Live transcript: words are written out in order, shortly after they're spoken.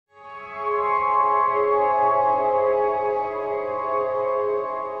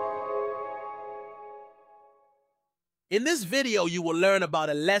In this video, you will learn about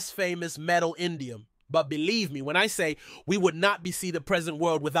a less famous metal, indium. But believe me when I say we would not be see the present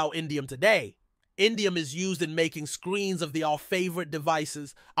world without indium today. Indium is used in making screens of our favorite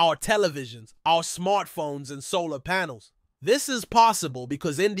devices, our televisions, our smartphones, and solar panels. This is possible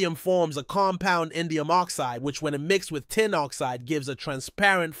because indium forms a compound indium oxide, which when mixed with tin oxide gives a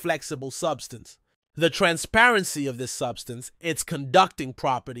transparent, flexible substance. The transparency of this substance, its conducting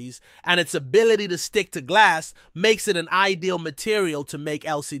properties, and its ability to stick to glass makes it an ideal material to make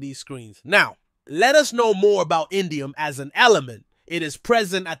LCD screens. Now, let us know more about indium as an element. It is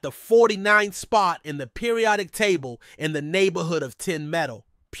present at the 49th spot in the periodic table in the neighborhood of tin metal.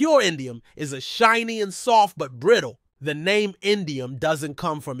 Pure indium is a shiny and soft but brittle. The name indium doesn't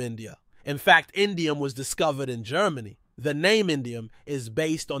come from India. In fact, indium was discovered in Germany. The name indium is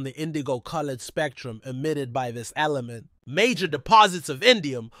based on the indigo-colored spectrum emitted by this element. Major deposits of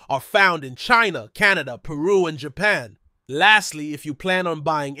indium are found in China, Canada, Peru, and Japan. Lastly, if you plan on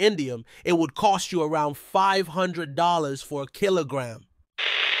buying indium, it would cost you around $500 for a kilogram.